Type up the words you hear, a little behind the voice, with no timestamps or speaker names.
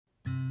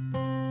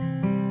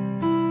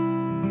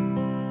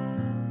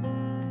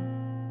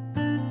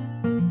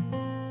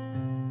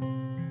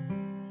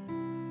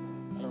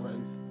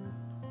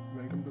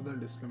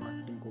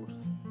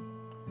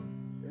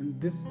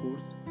This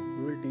course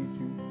will teach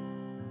you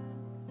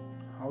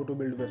how to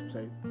build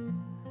website.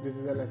 This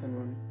is a lesson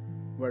 1,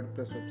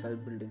 WordPress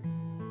website building.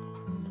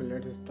 So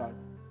let's start.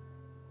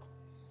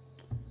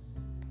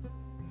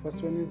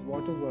 First one is,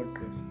 what is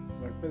WordPress?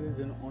 WordPress is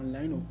an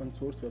online open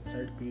source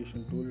website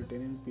creation tool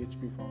written in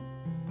PHP form.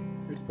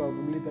 It's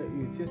probably the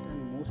easiest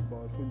and most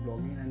powerful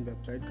blogging and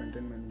website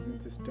content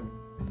management system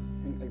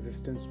in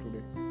existence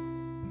today.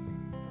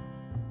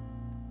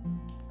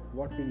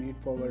 What we need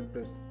for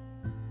WordPress?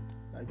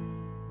 Like,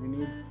 we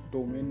need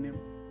domain name,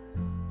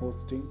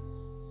 hosting,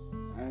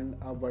 and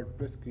a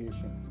WordPress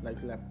creation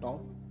like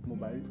laptop,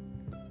 mobile,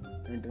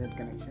 internet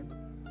connection.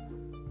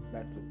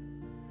 That's it.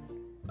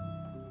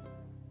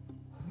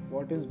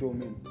 What is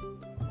domain?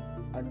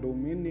 A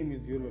domain name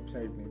is your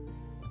website name.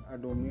 A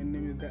domain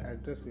name is the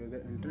address where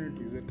the internet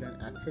user can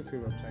access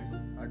your website.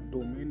 A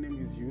domain name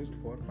is used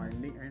for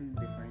finding and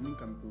defining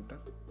computer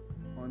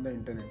on the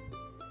internet.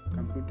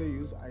 Computer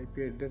use IP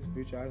address,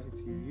 which are a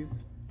series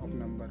of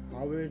number.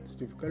 However, it's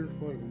difficult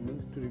for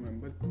humans to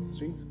remember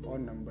strings or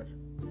number.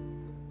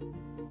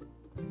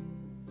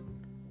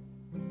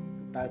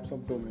 Types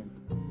of domain: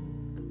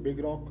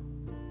 BigRock,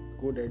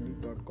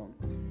 GoDaddy.com.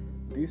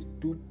 These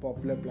two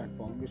popular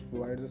platforms which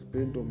provide a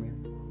paid domain,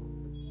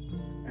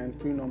 and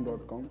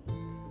Freenom.com,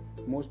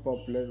 most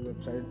popular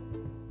website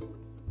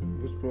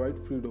which provide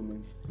free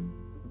domains.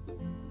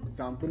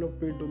 Example of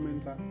paid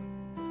domains are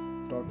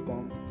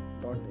 .com,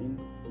 .in,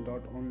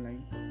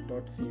 .online,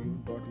 .cu,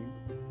 .in,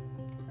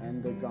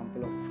 and the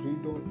example of free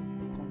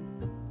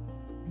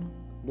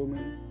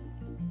domain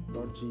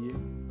 .ga,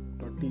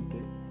 .tk,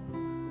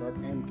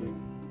 .mk,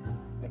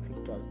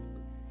 etc.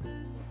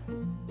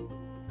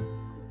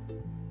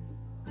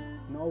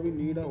 Now we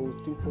need a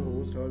hosting for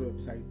host our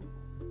website.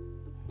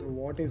 So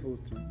what is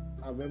hosting?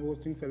 A web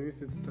hosting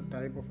service is the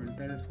type of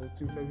internet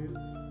hosting service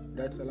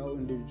that allow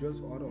individuals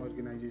or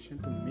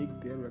organizations to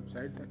make their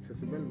website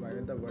accessible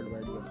via the World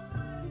Wide Web.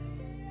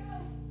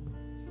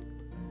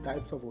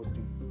 Types of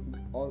hosting.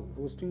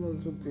 Hosting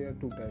also, there are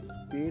two types: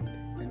 paid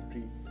and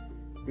free.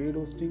 Paid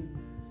hosting,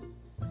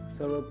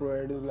 server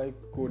providers like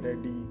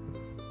GoDaddy,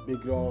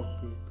 BigRock,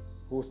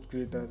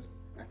 HostGator,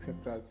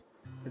 etc.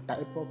 The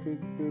type of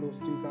paid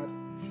hostings are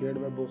shared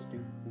web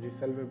hosting,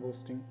 resell web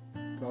hosting,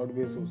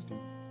 cloud-based hosting,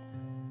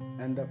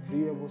 and the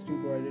free web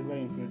hosting provided by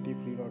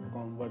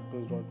infinityfree.com,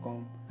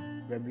 wordpress.com,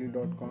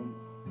 weebly.com,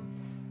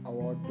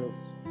 WordPress.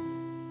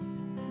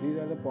 These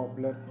are the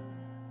popular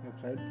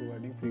websites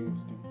providing free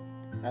hosting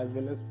as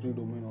well as free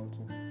domain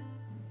also.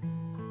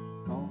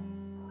 Now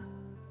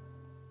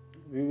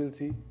we will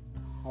see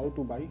how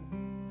to buy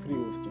free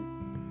hosting.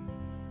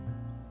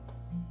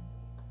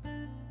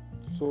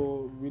 So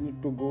we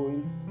need to go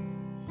in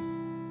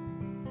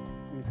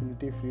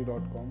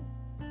infinityfree.com.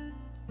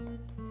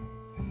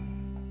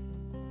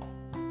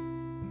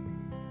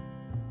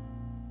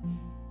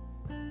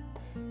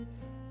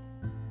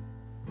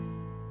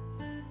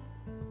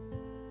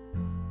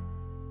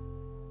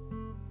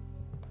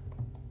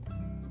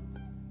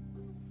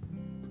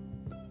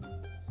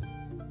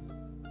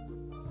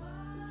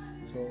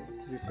 So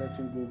we search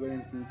in Google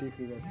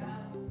infinityfree.com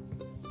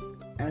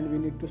and we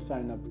need to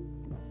sign up.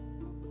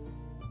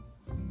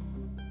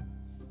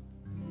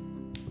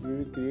 We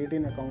will create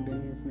an account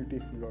in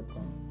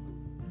infinityfree.com,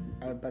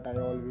 but I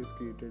always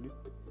created it.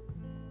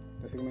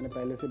 जैसे कि मैंने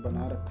पहले से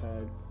बना रखा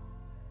है.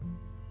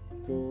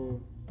 So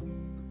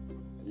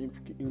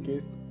in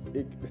case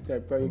एक इस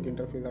टाइप का एक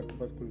इंटरफेस आपके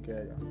पास खुल के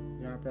आएगा.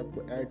 यहाँ पे आपको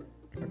ऐड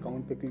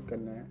अकाउंट पे क्लिक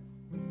करना है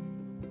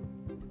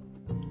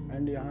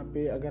एंड यहाँ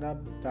पे अगर आप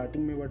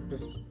स्टार्टिंग में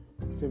वर्डप्रेस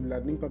सिर्फ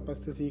लर्निंग पर्पज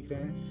से सीख रहे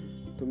हैं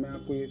तो मैं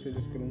आपको ये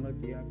सजेस्ट करूँगा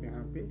कि आप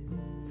यहाँ पे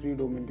फ्री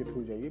डोमेन के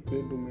थ्रू जाइए.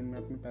 पेड डोमेन में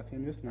अपने पैसे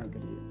इन्वेस्ट ना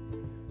करिए.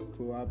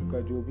 तो आपका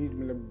जो भी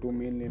मतलब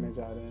डोमेन लेना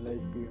चाह रहे हैं,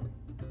 लाइक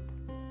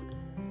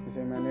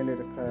जैसे मैंने ले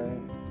रखा है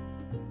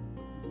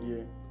ये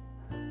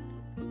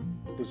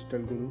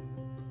डिजिटल गुरु.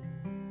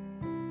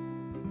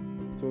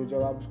 तो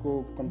जब आप उसको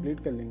कंप्लीट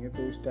कर लेंगे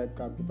तो इस टाइप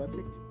का आपके पास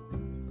एक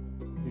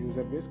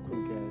यूज़र बेस खुल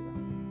के आएगा.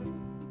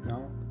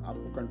 now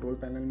आपको कंट्रोल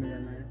पैनल में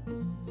जाना है.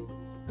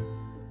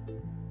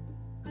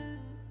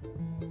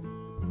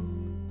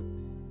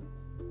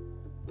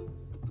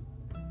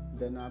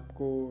 देन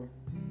आपको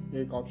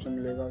एक ऑप्शन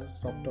मिलेगा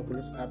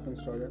सॉफ्टओकुलस ऐप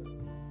इंस्टॉलर.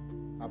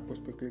 आपको उस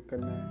पर क्लिक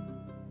करना है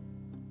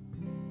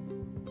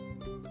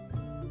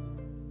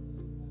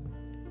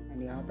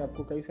एंड यहाँ पे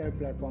आपको कई सारे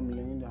प्लेटफॉर्म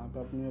मिलेंगे जहाँ पे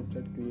अपनी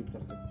वेबसाइट क्रिएट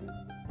कर सकते हैं.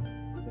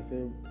 जैसे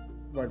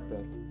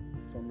वर्डप्रेस.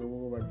 तो हम लोगों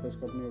को वर्डप्रेस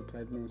को अपनी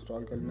वेबसाइट में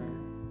इंस्टॉल करना है.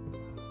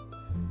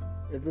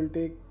 It will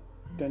take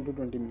 10 to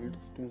 20 minutes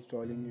to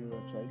installing your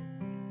website,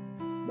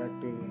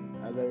 but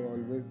as I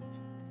always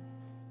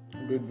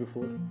did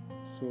before,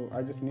 so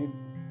I just need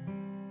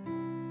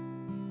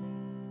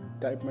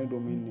type my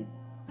domain name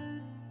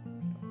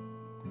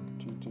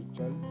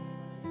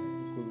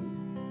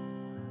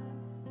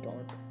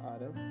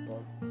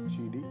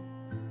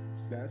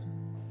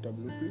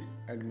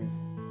guru.rf.gd/wp-admin.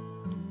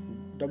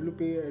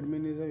 WP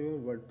admin is your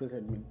WordPress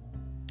admin.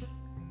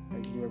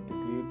 Like you have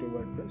to create a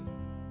WordPress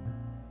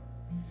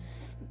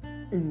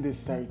in this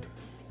site.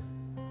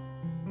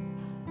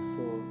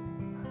 So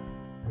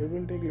It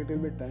will take little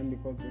bit time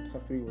because it's a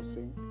free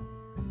hosting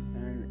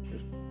and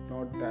it's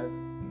not that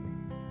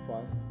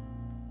fast.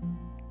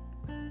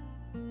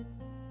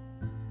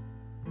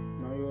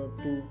 Now you have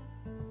to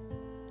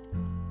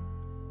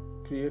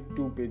create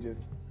two pages.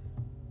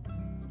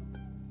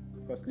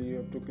 Firstly, you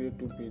have to create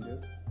two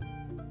pages.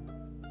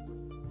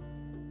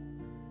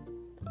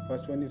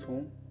 First one is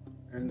home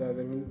and the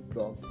other one is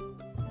blog.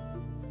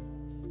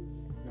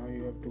 Now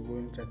you have to go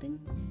in setting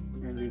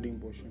and reading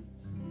portion.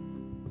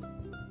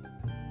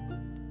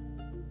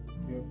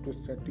 You have to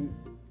setting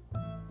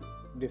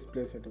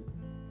display setting.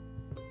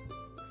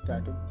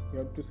 Static. You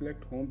have to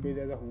select home page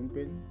as a home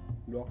page,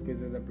 blog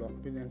page as a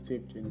blog page, and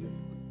save changes.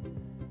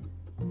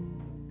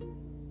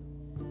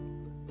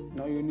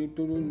 Now you need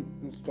to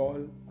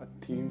install a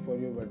theme for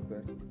your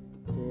WordPress.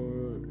 So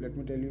let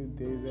me tell you,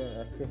 there is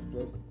a Access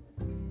Plus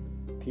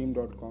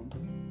theme.com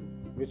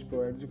which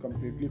provides you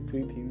completely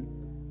free theme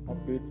or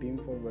paid theme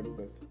for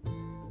WordPress.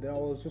 There are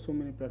also so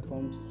many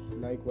platforms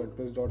like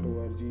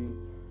WordPress.org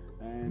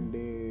and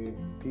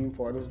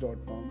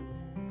themeforest.com,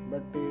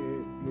 but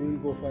we will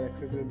go for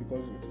Access Plus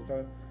because it's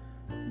the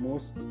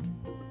most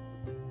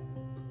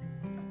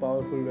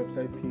powerful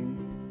website theme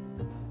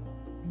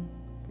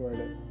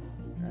provider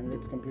and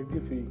it's completely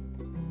free.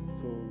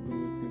 So we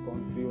will click on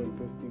free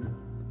WordPress theme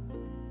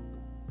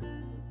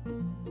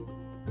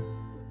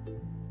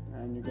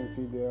and you can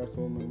see there are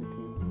so many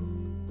themes.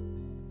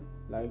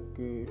 Like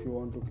if you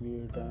want to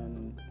create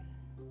an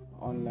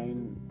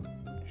online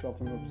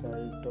shopping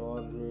website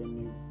or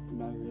news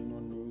magazine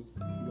or news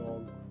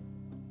blog,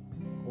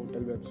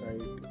 hotel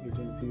website,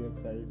 agency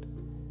website.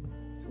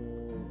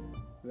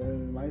 So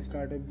my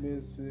startup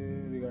is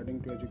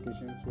regarding to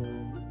education, so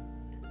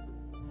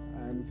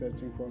I am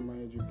searching for my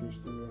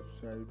educational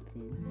website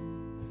theme.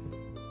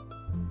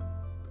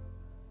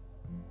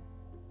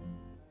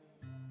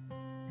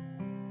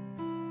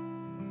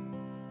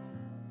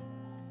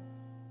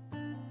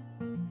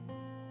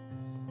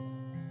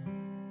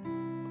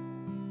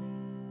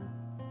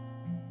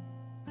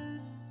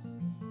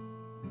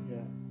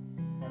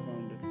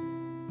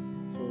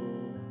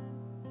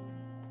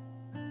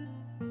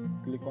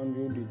 Click on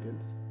view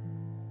details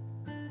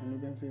and you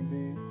can see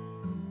the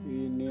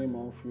name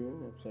of your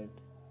website.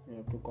 You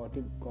have to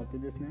copy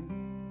this name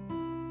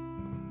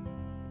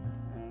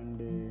and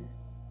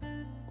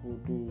go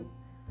to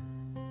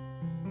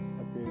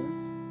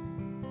appearance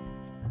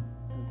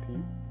and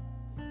theme.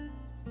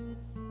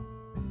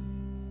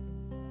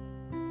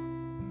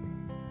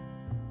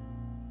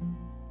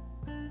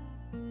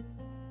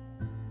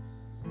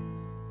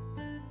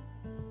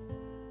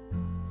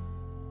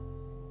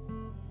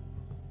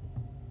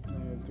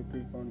 To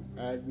click on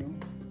add new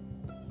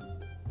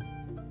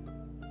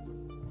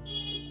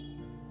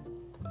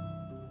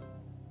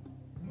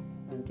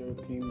enter your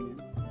theme name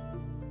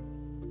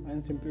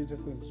and simply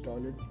just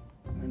install it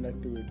and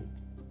activate it.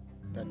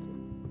 That's it.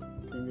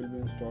 Theme will be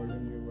installed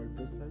in your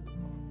WordPress site.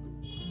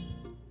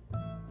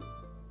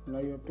 Now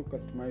you have to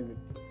customize it.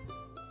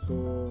 So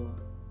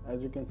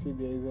as you can see,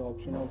 there is an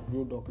option of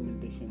view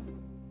documentation.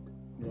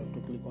 You have to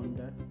click on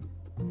that.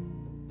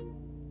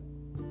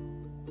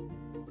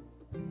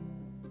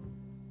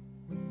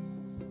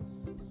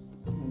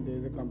 There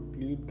is a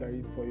complete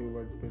guide for your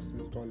WordPress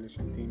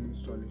installation, theme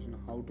installation,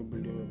 how to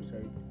build your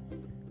website,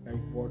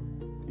 like what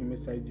image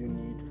size you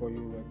need for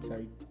your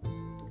website,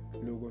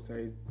 logo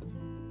size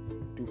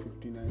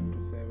 259 to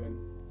 7,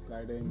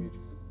 slider image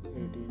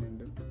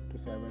 1800 to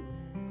 7,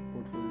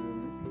 portfolio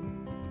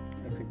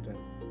image, etc.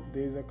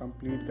 There is a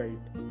complete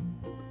guide.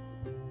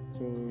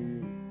 So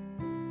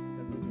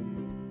let me zoom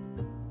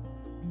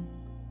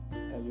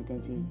in. As you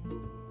can see,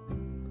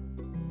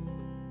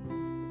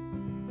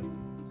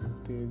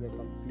 there is a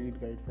complete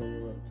guide for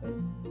your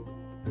website.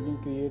 You can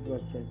create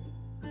website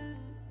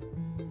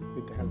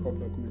with the help of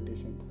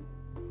documentation.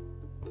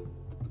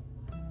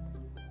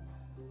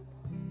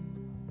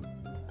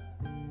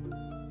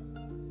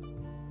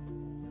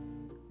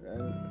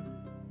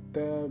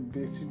 The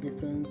basic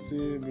difference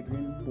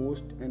between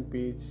post and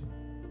page,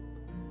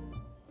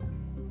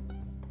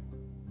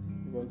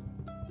 because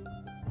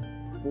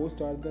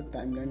post are the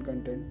timeline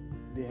content.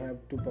 They have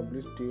to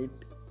publish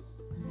date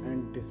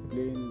and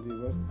display in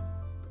reverse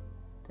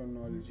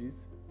chronologies.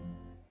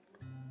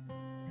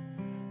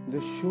 They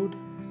should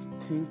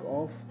think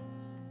of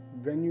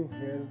when you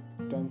hear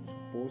terms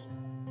post,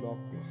 blog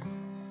post.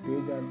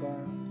 Page are the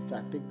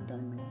static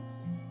timelines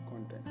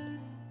content.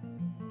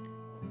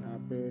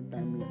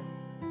 Timeline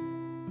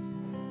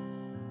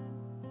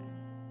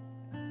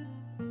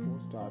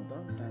post are the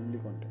timely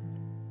content.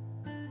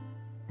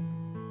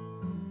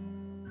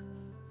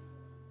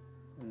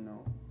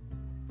 Now,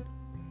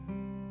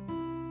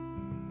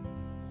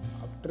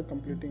 after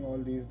completing all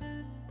these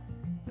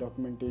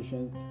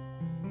documentations,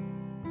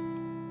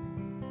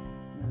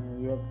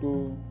 you have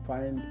to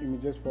find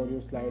images for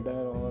your slider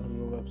or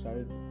your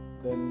website.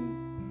 Then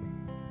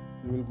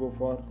you will go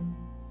for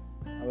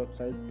a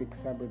website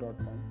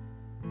pixabay.com.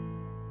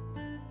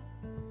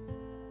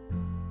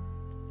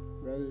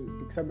 Well,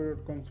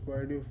 pixabay.com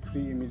provide you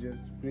free images,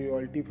 free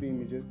royalty free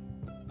images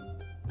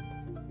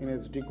in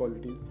HD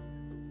qualities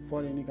for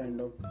any kind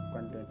of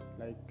content,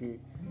 like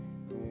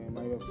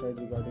my website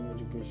regarding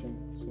education.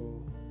 So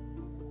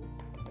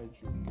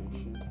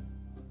education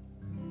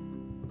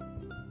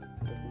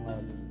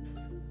technologies.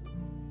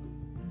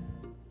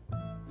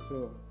 So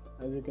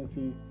as you can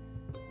see,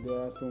 there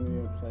are so many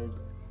websites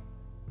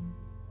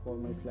for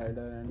my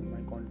slider and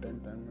my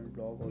content and my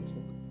blog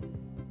also.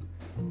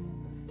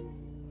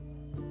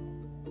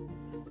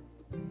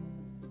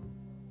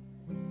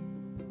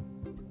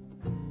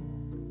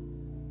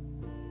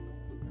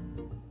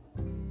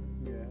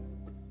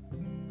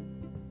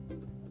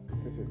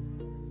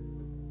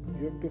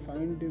 You have to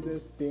find the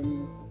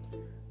same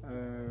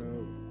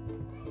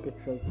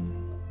pixels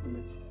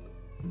image,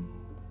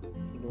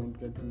 so don't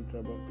get in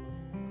trouble.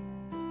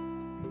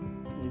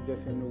 एक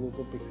जैसे हम लोगों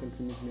को pixels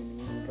image लेनी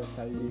है, उनका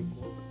size एक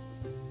हो,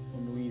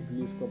 हम लोग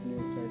ईजिली उसको अपनी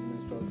वेबसाइट में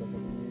इंस्टॉल कर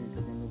सकेंगे,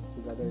 क्योंकि हम लोग को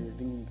ज़्यादा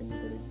एडिटिंग नहीं करनी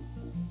पड़ेगी.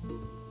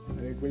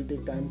 It will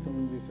take time from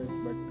research,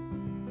 but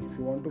if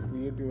you want to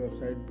create your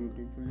website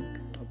beautifully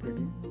or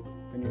pretty,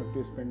 then you have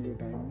to spend your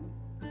time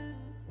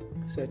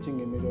searching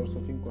image or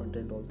searching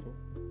content also.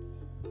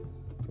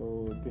 So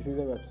this is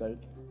a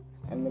website.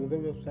 Another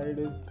website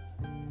is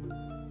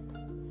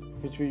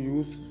which we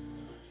use,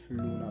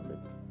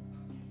 LunaPic.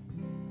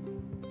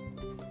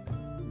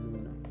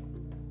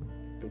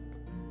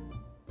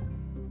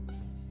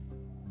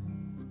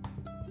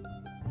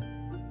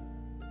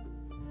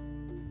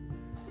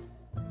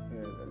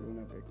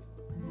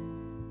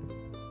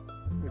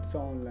 It's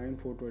an online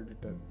photo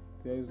editor.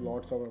 There is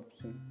lots of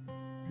options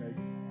like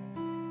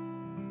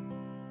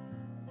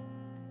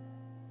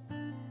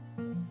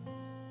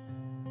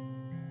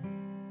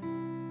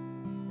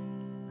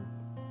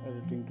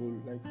editing tool,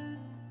 like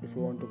if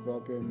you want to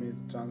crop your image,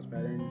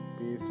 transparent,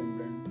 paste and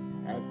blend,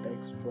 add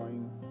text,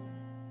 drawing,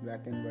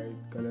 black and white,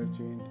 color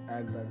change,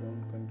 add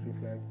background, country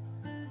flag.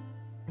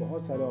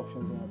 बहुत सारे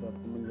options यहाँ पे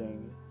आपको मिल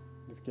जाएंगे,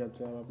 जिसकी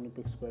आप अपने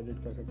pics को एडिट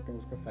कर सकते हैं,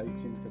 उसका साइज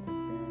चेंज कर सकते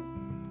हैं,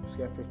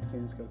 उसके इफेक्ट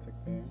चेंज कर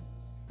सकते हैं.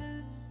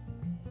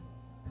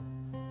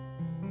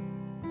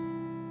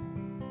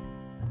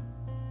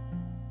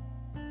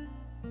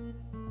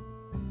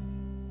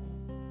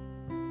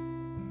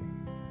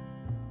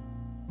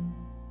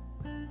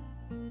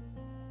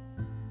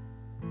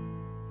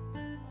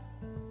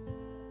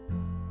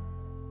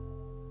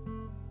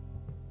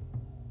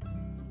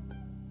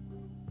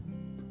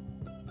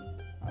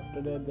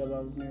 आफ्टर दैट जब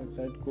आप अपनी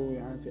वेबसाइट को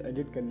यहाँ से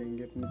एडिट कर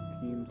लेंगे, अपनी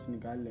थीम्स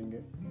निकाल लेंगे,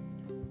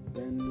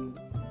 then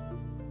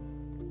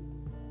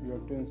you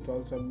have to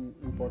install some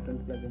important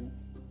plugin.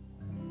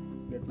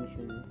 Let me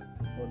show you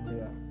what they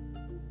are.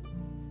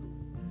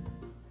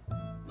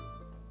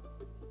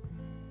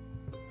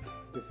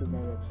 This is my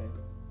website.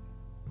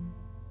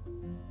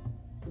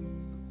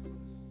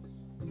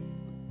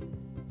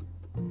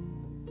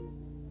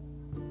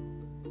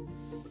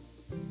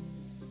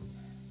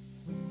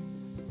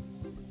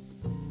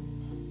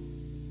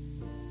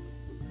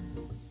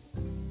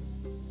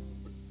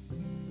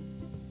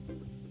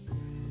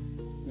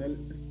 Well,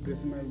 this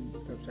is my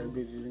website,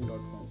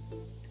 BaseReading.com.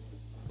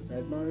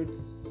 Right now it's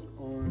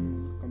on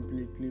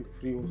completely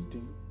free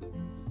hosting.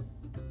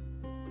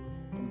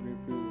 Complete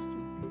free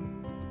hosting.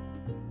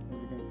 As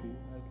you can see,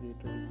 I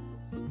created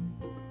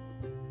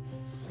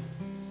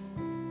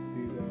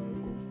these are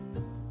courses,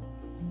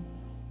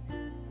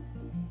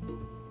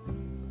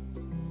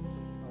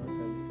 our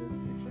services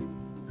section,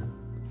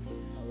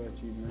 our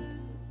achievements.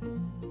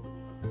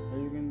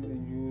 You can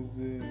use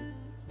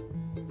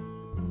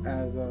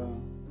as a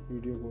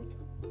video course,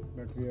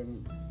 but we are not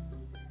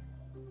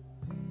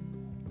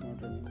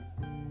running.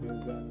 There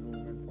is the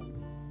enrollment form.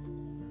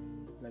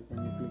 Like when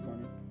you click on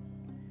it,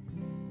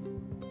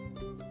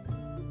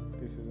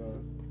 this is our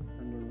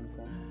enrollment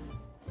form.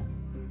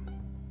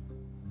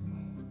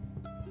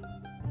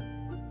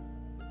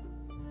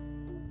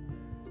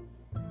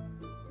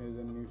 There is a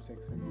new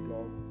section,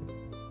 blog,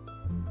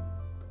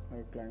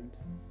 our clients,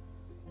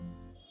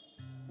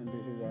 and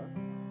this is our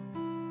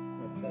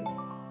website.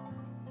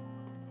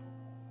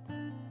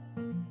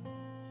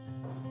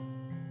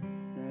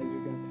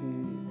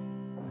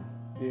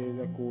 There is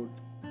a code,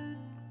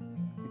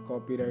 the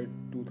copyright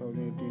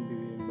 2018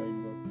 designed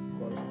by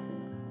Gaurav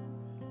Saxena,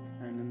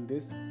 and in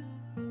this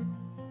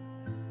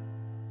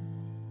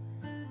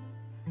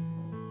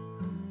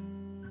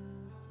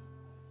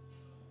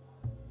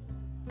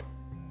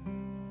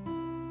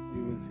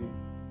you will see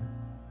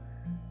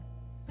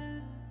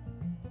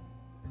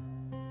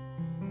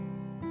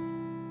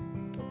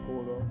the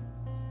code of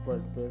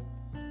WordPress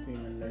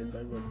theme and light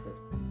by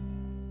WordPress.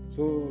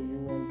 So you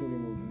want to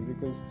remove this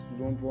because you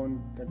don't want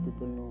that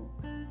people know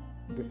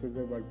this is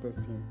the WordPress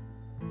theme.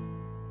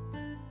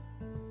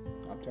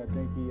 आप चाहते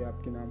हैं कि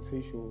आपके नाम से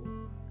ही show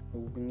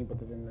लोगों को नहीं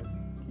पता चल रहा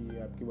कि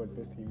ये आपकी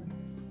WordPress थीम है.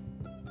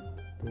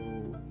 तो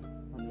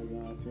हम लोग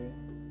यहाँ से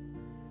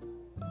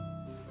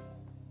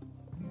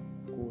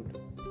कोड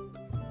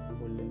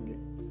खोल लेंगे.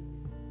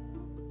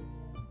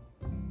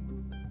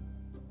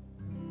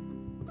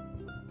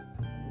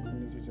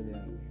 नीचे चले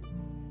आएंगे.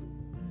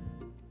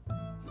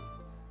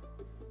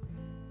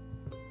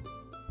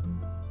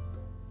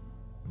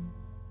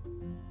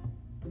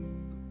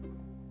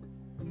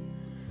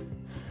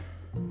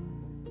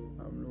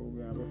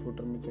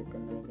 फुटर में चेक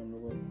करना है कि हम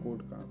लोग का कोड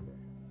कहाँ पे है.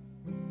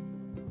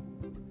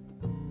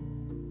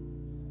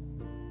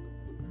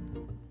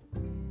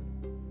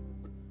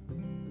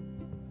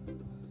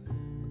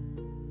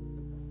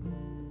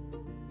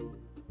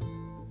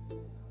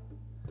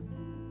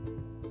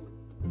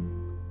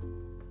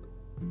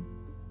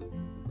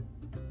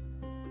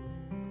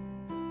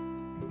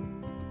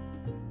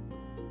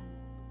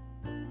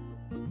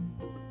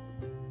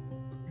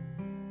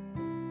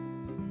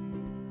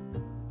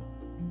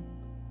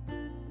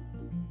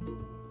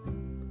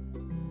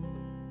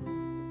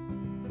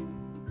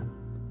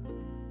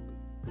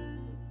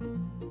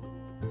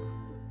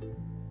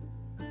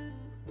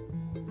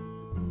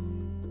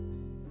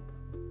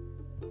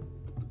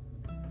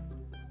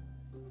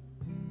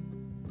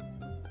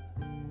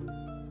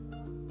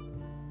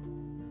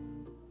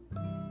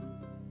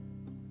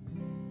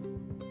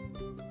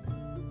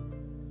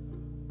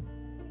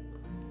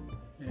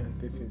 Yeah,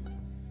 this is it.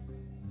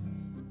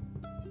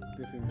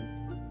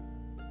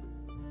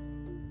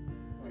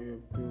 I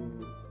have to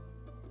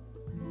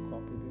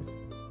copy this.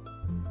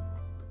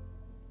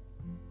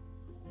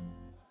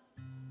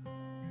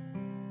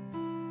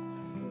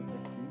 So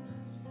let's see.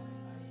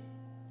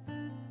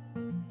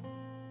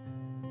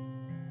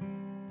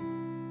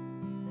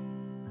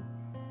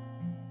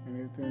 We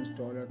need to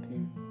install a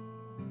theme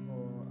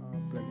or a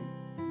plugin.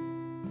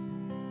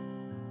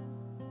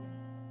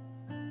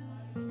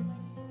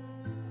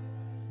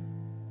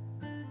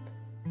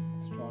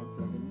 Start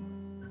plugin.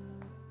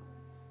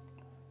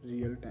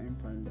 Real time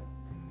finder.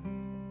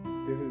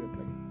 This is a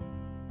plugin.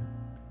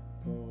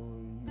 So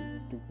you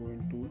have to go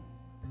into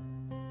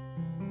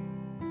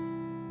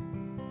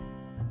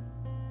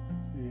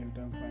real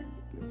time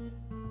finder place.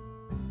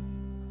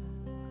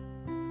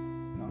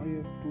 Now you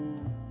have to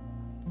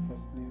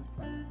firstly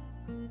find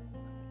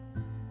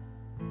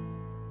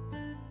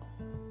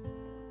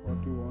what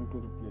you want to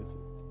replace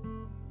it.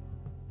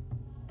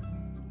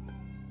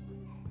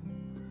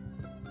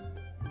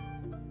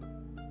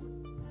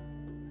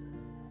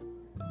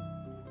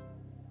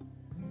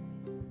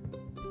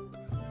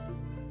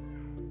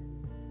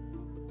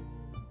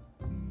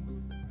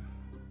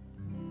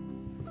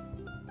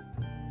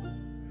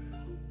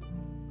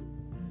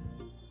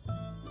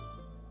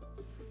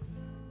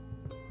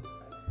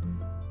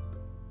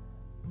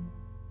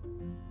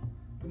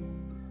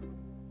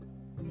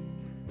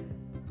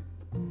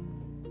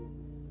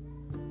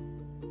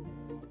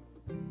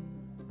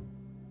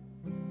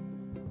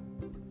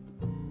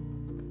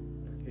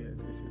 Here,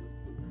 this is.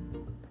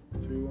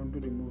 So you want to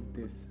remove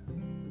this. So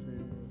you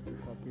have to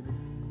copy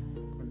this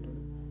control.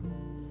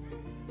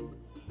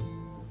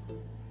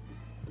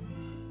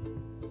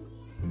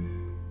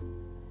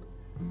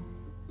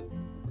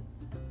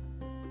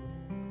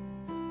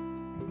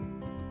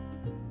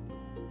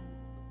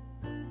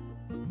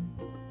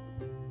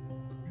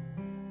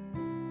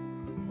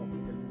 Copy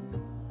the link.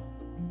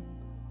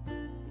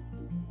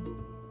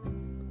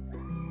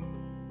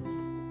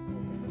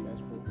 Open the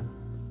dashboard.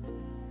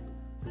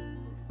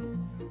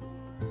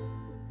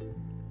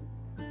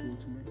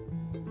 Tools में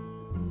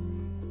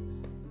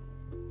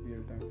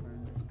real time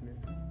finder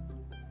place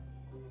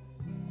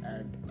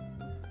add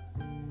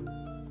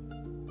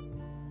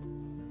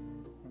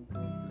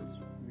control plus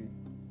V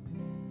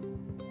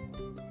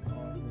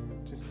और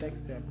जिस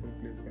text से आपको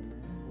replace करना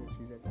है वो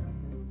चीज़ आप यहाँ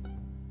पे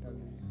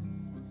डालनी है.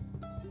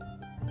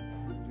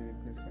 मुझे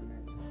रिप्लेस करना है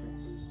इससे.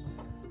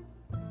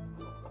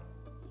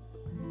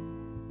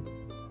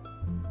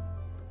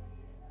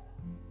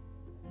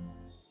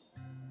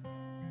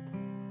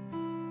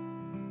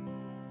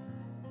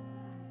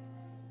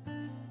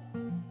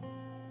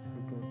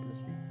 Control plus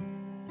V.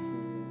 तो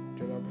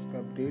जब आप इसका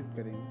अपडेट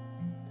करेंगे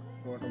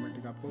तो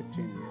ऑटोमेटिक आपको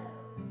चेंज हो जाएगा.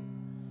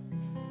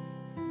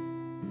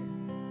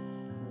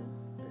 So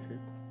this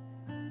is.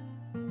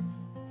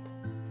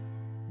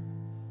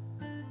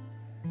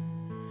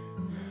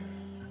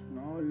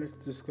 Now let's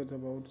discuss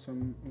about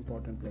some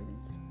important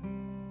plugins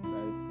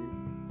like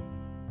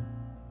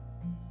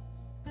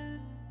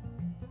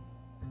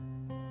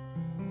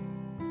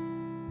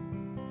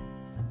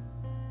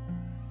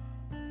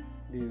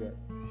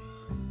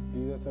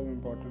these are some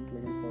important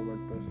plugins for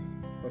WordPress.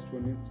 First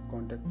one is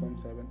Contact Form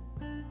 7,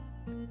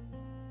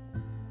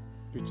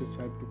 which just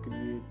help to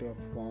create a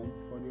form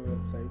for your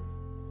website.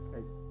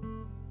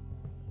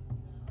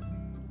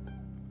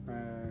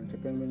 And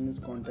second one is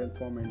Content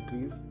Form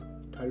Entries.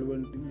 Third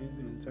one is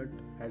Insert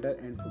Header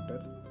and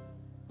Footer.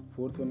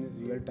 Fourth one is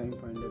Real Time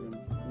Finder in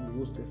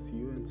Boost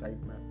SEO and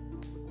Sitemap.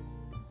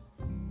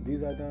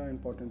 These are the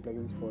important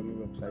plugins for your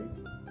website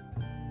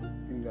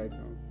in right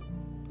now.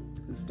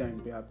 इस time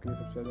पे आपके लिए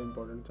सबसे ज़्यादा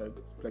important site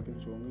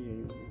plugins जो होंगे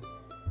यही होंगे.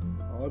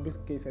 और भी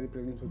कई सारी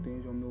प्लगइन्स होती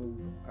हैं जो हम लोग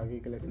आगे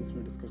के लेसन्स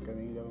में डिस्कस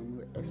करेंगे जब हम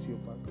लोग एसईओ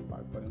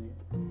पार्ट पढ़ेंगे,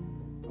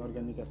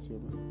 ऑर्गेनिक एसईओ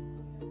में.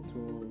 So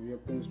we have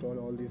to install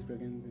all these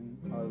plugins in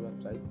our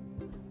website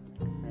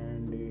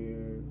and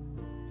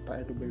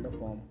try to build a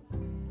form.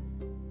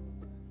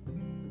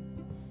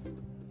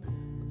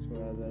 So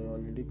as I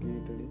already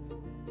created it,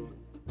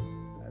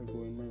 I'll go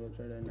in my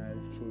website and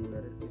I'll show you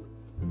directly.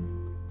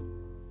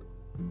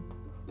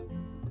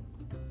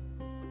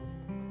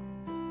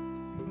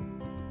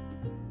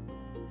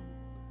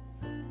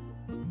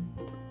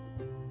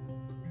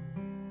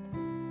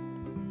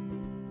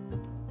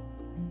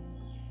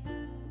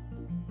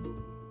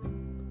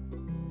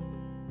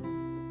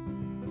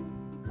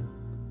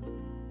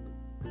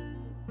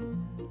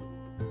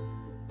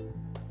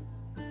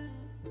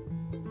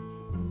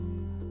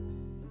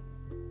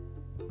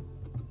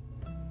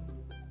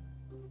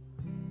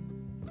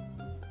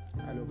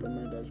 open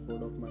my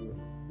dashboard of my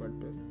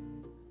WordPress.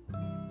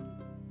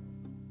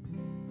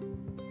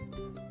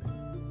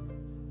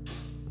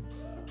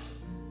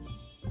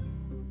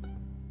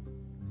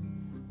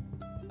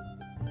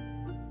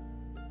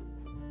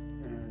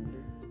 And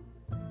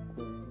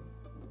going to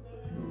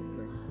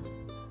like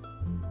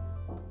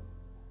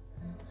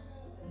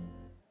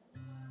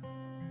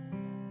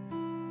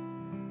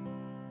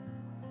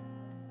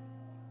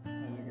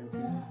as you can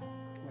see,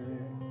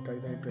 कई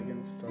सारे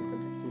plugins install कर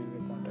चुकी है.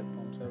 Contact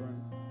Form 7,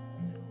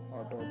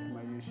 auto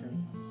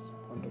optimizations,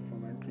 contact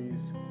form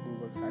entries,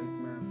 Google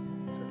Sitemap,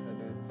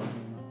 Citadel,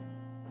 Schema.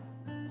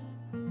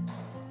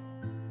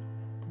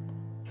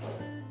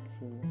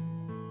 So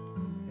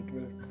it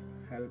will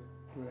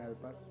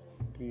help us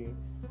create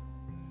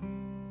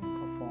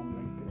a form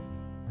like this.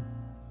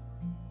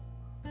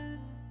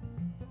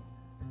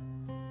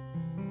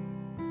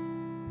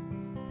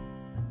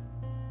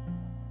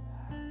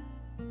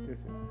 This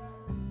is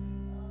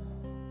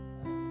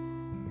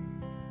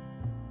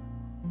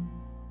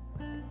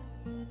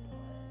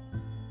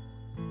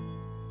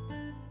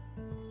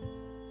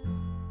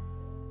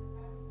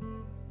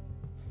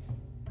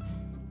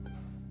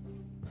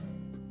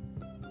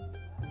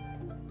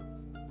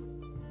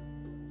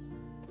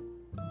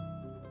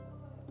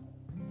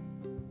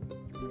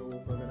लोगों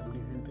को अगर अपनी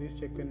entries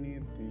check करनी है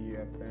तो ये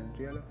आपका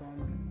एंट्री वाला फॉर्म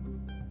है.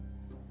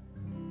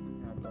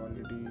 यहाँ पर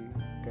ऑलरेडी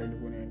कई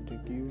लोगों ने एंट्री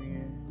की हुई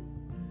है.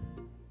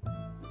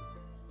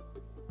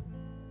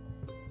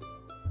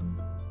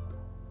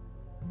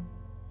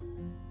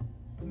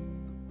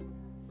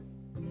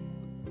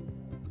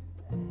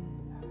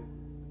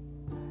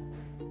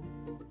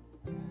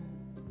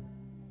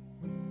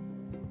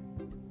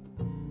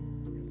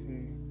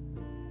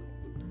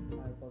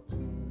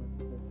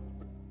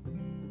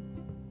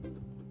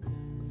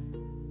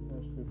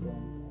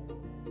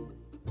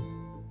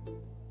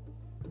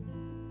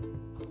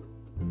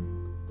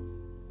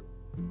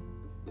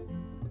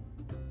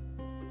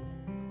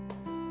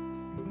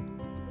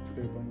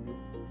 Click on view.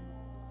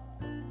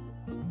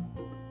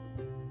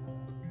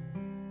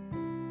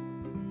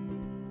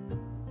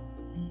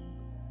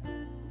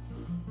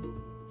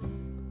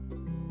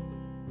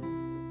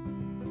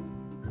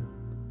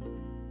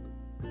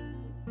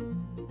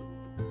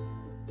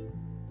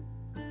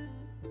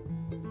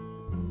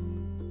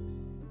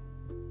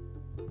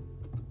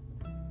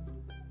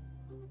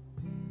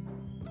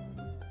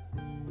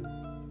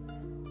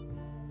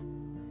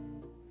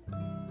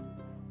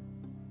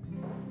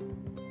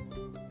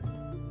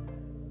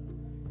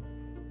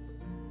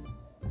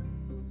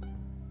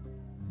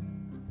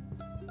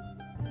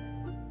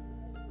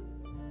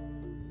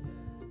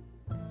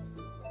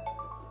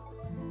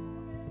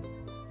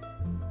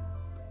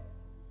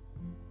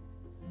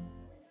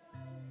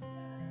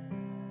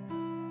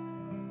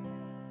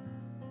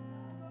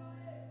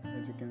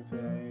 As you can say,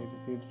 I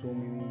received so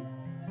many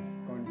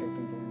contact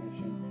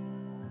information,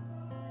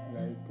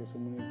 like so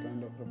many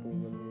kind of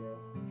proposal here.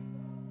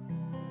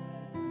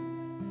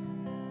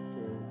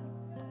 तो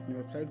अपनी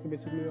वेबसाइट को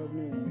बेसिकली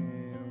अपने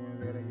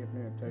वगैरह की अपनी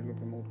वेबसाइट को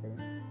प्रमोट करें.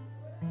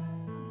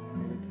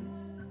 मेरे थ्रू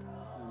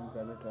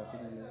ज़्यादा ट्रैफिक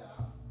मिलेगा.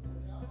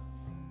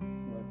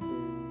 But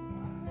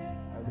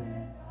I don't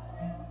know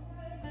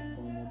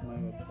promote my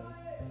website.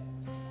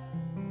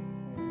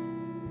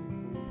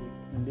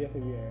 India से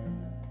भी आया है.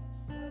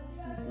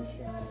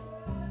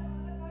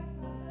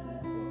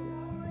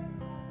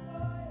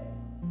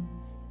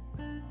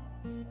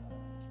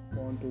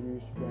 Want to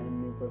reach brand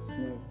new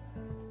customer,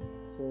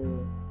 so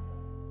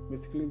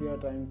basically they are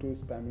trying to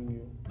spamming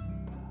you,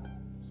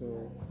 so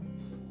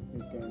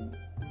you can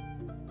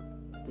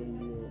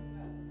build your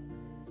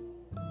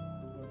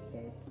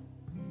website.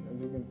 As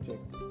you can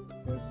check,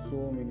 there's so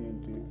many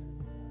entries,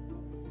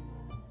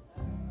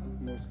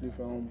 mostly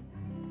from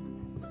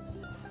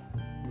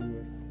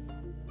US.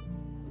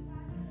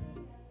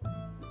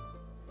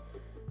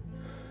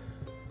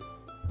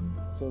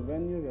 So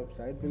when your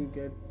website will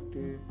get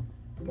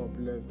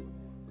popular,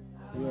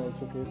 you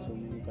also face so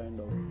many kind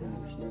of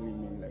promotional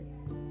email like,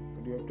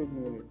 but you have to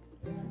ignore it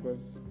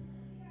because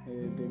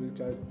they will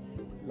charge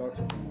lots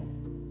of amount.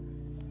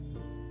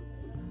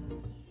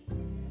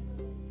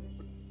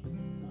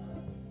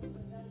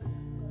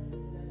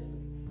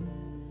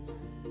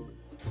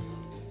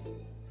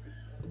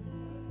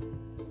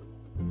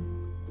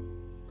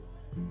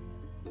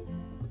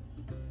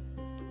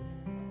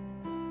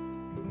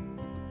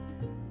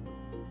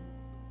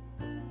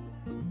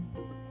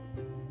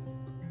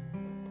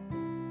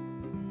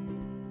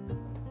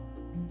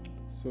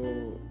 So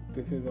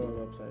this is our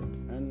website,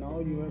 and now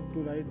you have to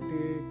write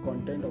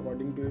content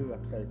according to your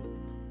website.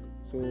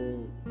 So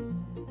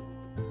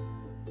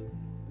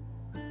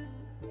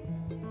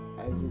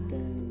as you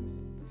can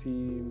see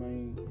my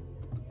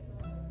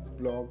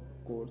blog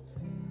course,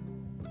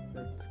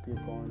 let's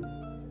click on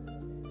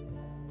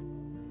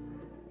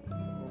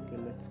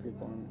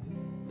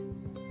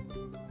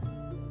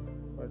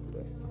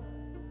WordPress.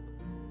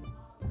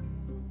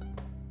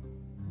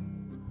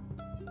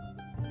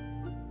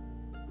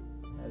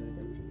 As you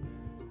can see,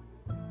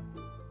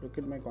 look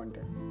at my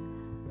content,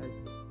 like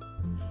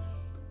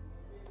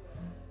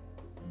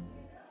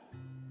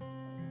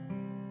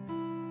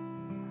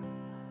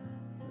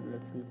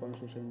all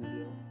social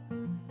media,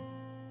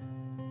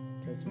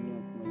 search engine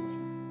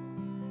optimization,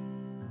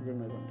 get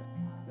my content.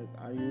 Like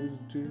I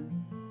used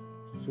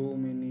so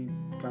many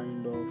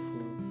kind of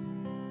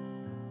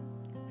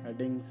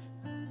headings,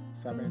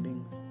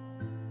 subheadings,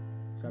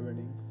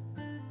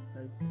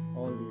 like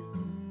all these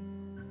things.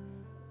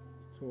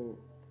 So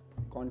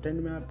content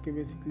में आपके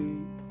basically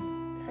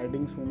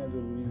headings होना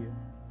ज़रूरी है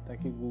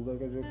ताकि Google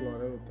का जो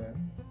explorer होता है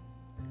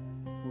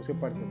उसे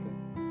पढ़ सकें।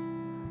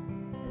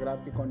 अगर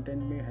आपके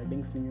कंटेंट में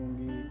हेडिंग्स नहीं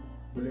होंगी,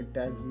 बुलेट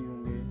टैग्स नहीं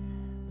होंगे,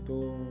 तो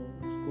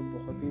उसको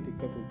बहुत ही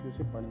दिक्कत होगी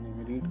उसे पढ़ने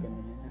में, रीड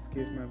करने में। इस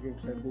केस में आपकी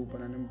वेबसाइट को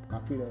ऊपर आने में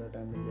काफ़ी ज़्यादा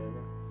टाइम लग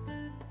जाएगा।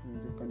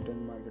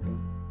 Content marketing,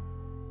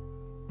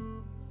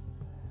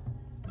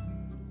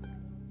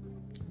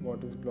 what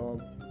is blog,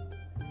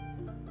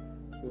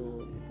 तो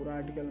पूरा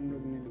आर्टिकल हम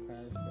लोग ने लिखा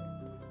है इस पर।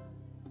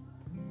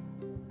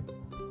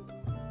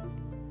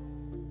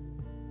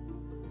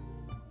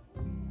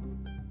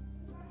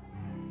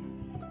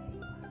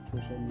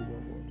 Social media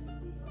board,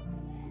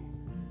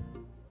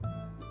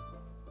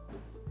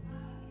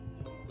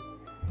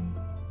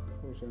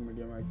 social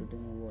media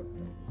marketing में बहुत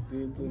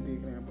ये तो देख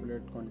रहे हैं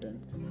बुलेट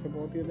कंटेंट्स, से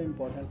बहुत ही ज़्यादा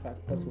इंपॉर्टेंट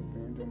फैक्टर्स होते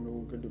हैं जो हम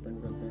लोगों के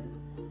डिपेंड करते हैं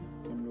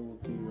कि हम लोगों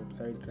की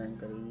वेबसाइट रैंक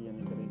करेगी या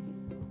नहीं करेगी।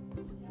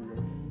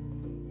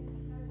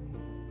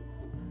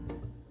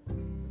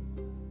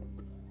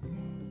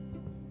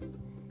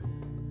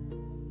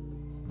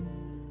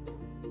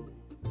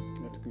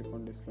 Click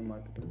on digital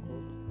marketing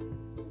course.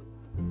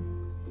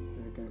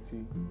 As you can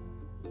see,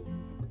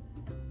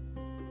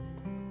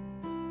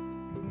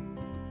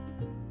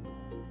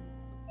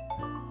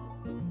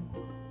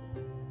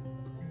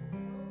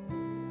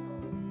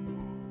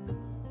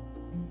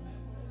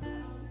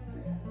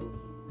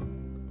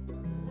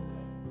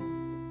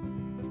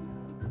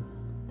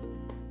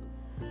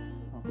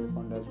 now click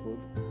on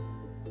dashboard.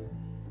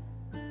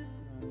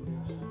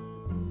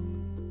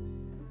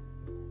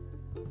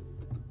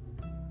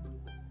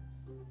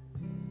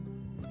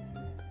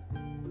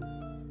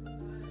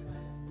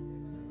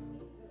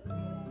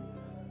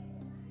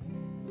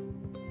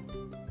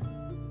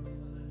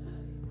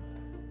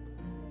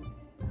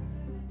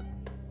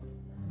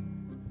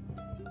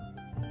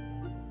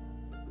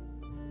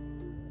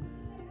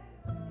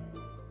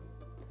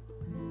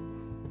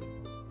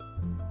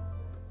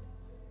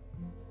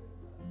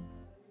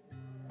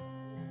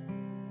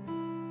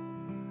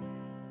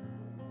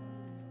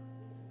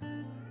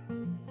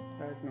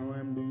 Right now I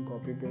am doing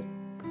copy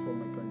paste for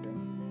my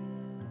content.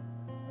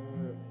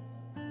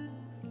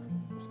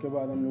 उसके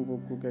बाद हम लोगों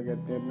को क्या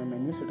कहते हैं अपना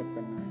मेन्यू सेटअप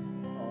करना है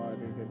और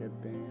क्या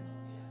कहते हैं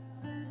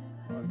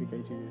और भी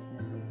कई चीज़ें इसमें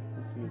हम लोग को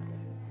क्रिएट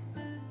करनी है।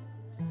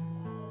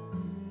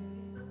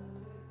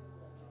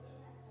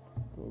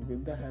 तो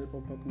with the help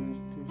of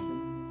documentation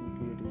we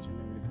create each and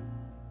everything.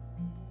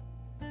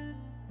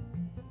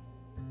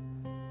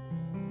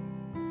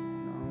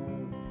 Now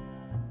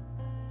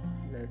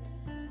let's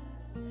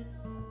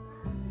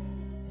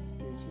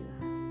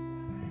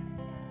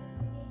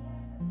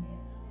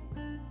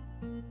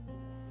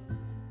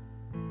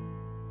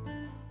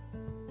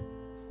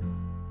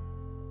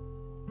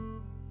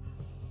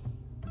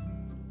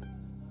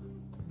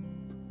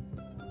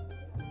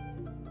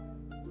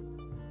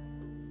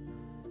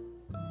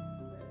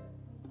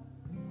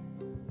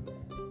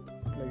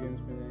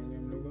plugins में जाएंगे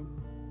हम लोग,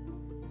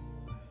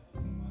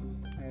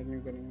 ऐड न्यू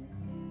करेंगे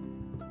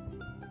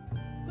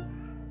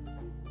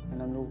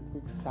एंड हम लोग को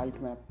एक साइट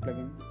मैप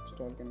प्लगइन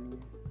इंस्टॉल करनी है।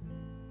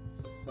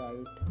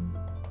 साइट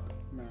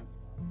मैप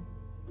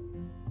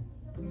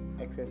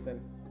XSL,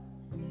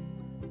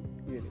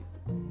 ये रही,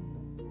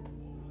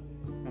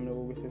 हम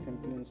लोगों को इसे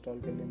सिंपली इंस्टॉल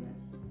कर लेना है।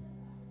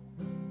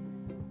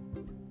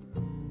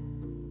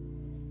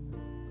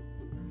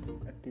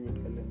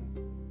 एक्टिवेट कर लेना है।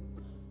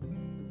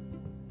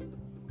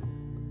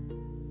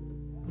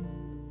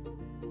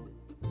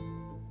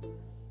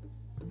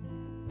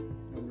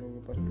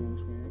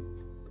 टूल्स में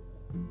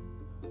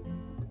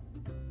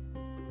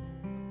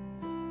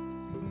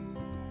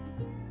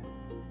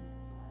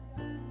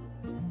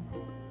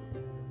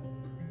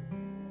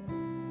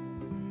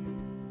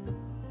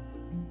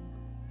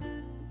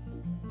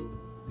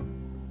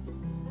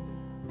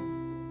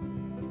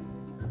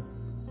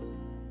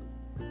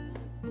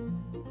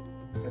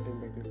सेटिंग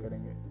पे क्लिक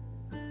करेंगे।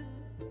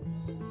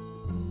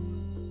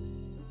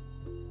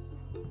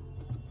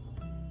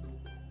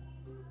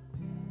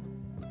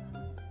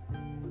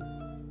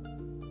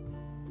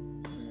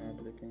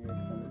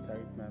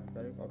 साइट मैप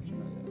का एक ऑप्शन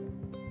आ जाएगा,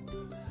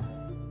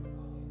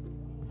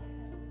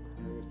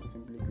 हम लोग इस पर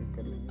सिंपली क्लिक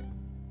कर लेंगे।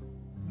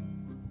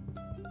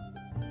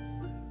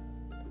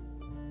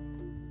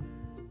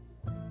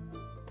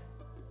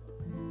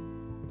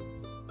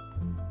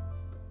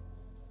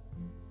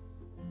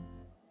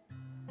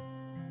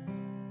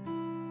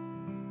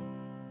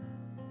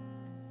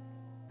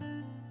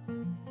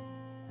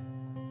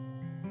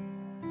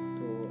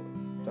 तो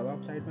जब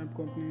आप साइट मैप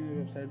को अपनी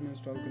वेबसाइट में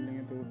इंस्टॉल कर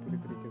लेंगे तो पूरी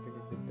तरीके से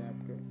क्या कहते हैं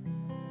आपके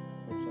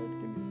वेबसाइट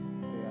के लिए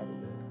तैयार हो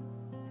जाएगा।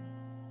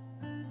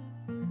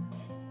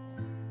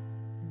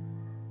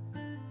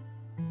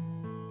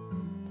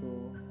 तो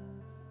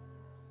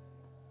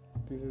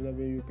this is the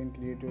way you can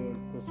create your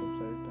WordPress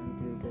website and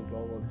create your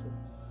blog also.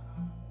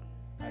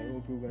 I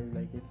hope you guys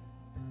like it.